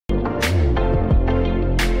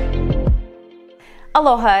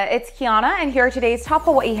Aloha, it's Kiana, and here are today's top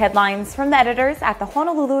Hawaii headlines from the editors at the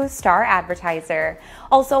Honolulu Star-Advertiser.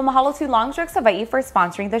 Also, mahalo to Longs Drugs Hawaii for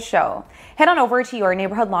sponsoring the show. Head on over to your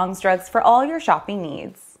neighborhood Longs Drugs for all your shopping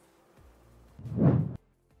needs.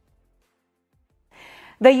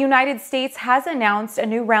 The United States has announced a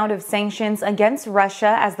new round of sanctions against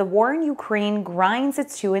Russia as the war in Ukraine grinds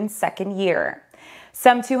its second year.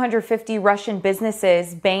 Some 250 Russian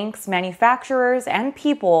businesses, banks, manufacturers, and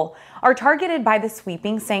people are targeted by the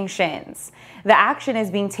sweeping sanctions. The action is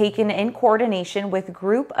being taken in coordination with a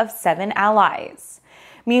group of 7 allies.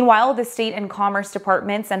 Meanwhile, the State and Commerce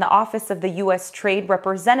Departments and the Office of the U.S. Trade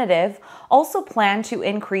Representative also plan to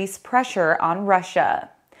increase pressure on Russia.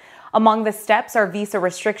 Among the steps are visa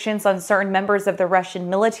restrictions on certain members of the Russian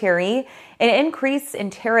military, an increase in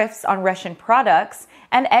tariffs on Russian products,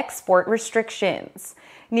 and export restrictions.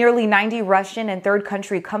 Nearly 90 Russian and third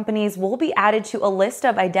country companies will be added to a list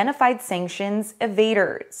of identified sanctions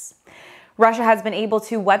evaders. Russia has been able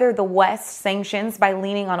to weather the West's sanctions by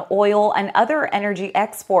leaning on oil and other energy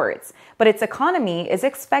exports, but its economy is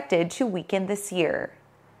expected to weaken this year.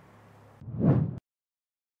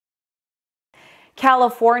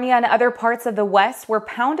 California and other parts of the West were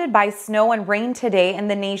pounded by snow and rain today in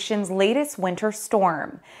the nation's latest winter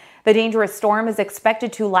storm. The dangerous storm is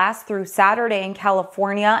expected to last through Saturday in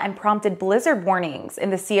California and prompted blizzard warnings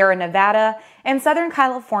in the Sierra Nevada and Southern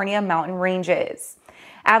California mountain ranges.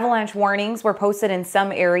 Avalanche warnings were posted in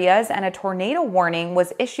some areas, and a tornado warning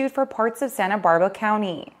was issued for parts of Santa Barbara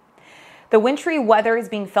County. The wintry weather is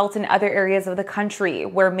being felt in other areas of the country,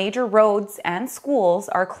 where major roads and schools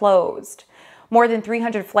are closed. More than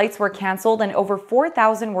 300 flights were canceled and over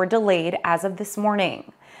 4,000 were delayed as of this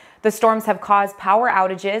morning. The storms have caused power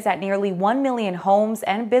outages at nearly 1 million homes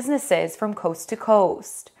and businesses from coast to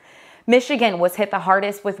coast. Michigan was hit the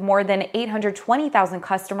hardest with more than 820,000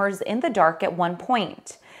 customers in the dark at one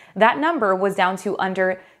point. That number was down to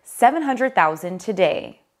under 700,000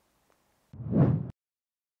 today.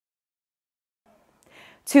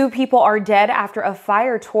 2 people are dead after a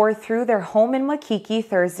fire tore through their home in Makiki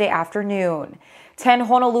Thursday afternoon. 10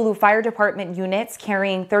 Honolulu Fire Department units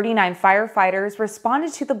carrying 39 firefighters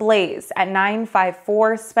responded to the blaze at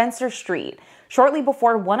 954 Spencer Street shortly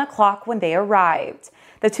before 1 o'clock when they arrived.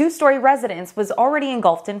 The 2-story residence was already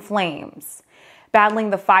engulfed in flames.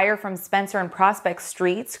 Battling the fire from Spencer and Prospect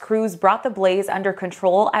Streets, crews brought the blaze under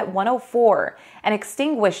control at 104 and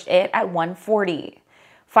extinguished it at 140.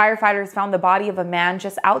 Firefighters found the body of a man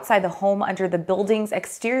just outside the home under the building's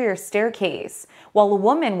exterior staircase, while a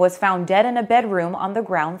woman was found dead in a bedroom on the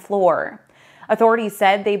ground floor. Authorities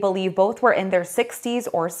said they believe both were in their 60s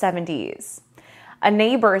or 70s. A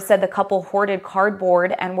neighbor said the couple hoarded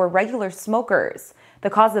cardboard and were regular smokers. The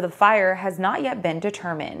cause of the fire has not yet been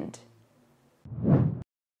determined.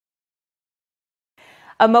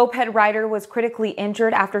 A moped rider was critically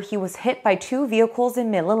injured after he was hit by 2 vehicles in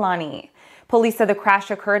Mililani. Police said the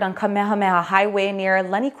crash occurred on Kamehameha Highway near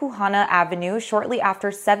Lenikuhana Avenue shortly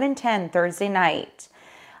after 7:10 Thursday night.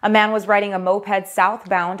 A man was riding a moped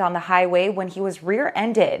southbound on the highway when he was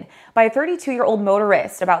rear-ended by a 32-year-old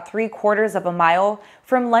motorist about 3/4 of a mile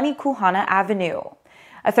from Lenikuhana Avenue.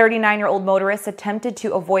 A 39-year-old motorist attempted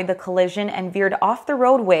to avoid the collision and veered off the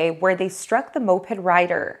roadway where they struck the moped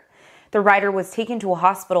rider. The rider was taken to a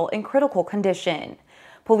hospital in critical condition.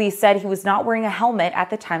 Police said he was not wearing a helmet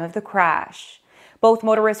at the time of the crash. Both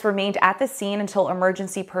motorists remained at the scene until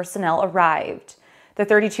emergency personnel arrived. The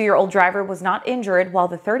 32-year-old driver was not injured, while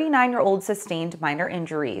the 39-year-old sustained minor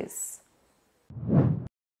injuries.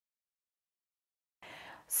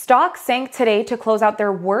 Stocks sank today to close out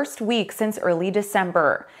their worst week since early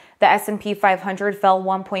December. The S&P 500 fell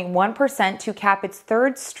 1.1% to cap its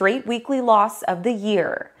 3rd straight weekly loss of the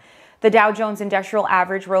year. The Dow Jones Industrial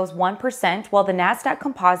Average rose 1%, while the Nasdaq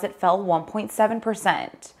Composite fell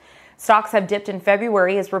 1.7%. Stocks have dipped in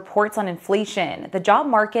February as reports on inflation, the job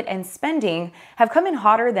market, and spending have come in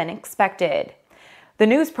hotter than expected. The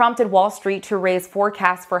news prompted Wall Street to raise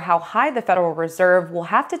forecasts for how high the Federal Reserve will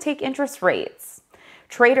have to take interest rates.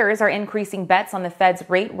 Traders are increasing bets on the Fed's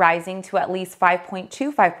rate rising to at least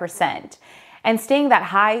 5.25% and staying that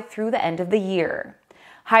high through the end of the year.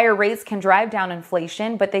 Higher rates can drive down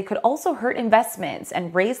inflation, but they could also hurt investments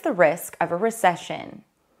and raise the risk of a recession.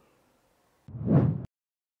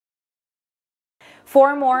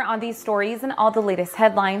 For more on these stories and all the latest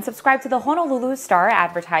headlines, subscribe to the Honolulu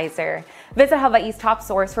Star-Advertiser. Visit Hawaii's top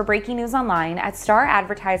source for breaking news online at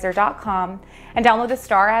staradvertiser.com and download the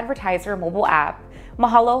Star-Advertiser mobile app.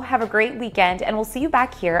 Mahalo, have a great weekend, and we'll see you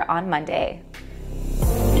back here on Monday.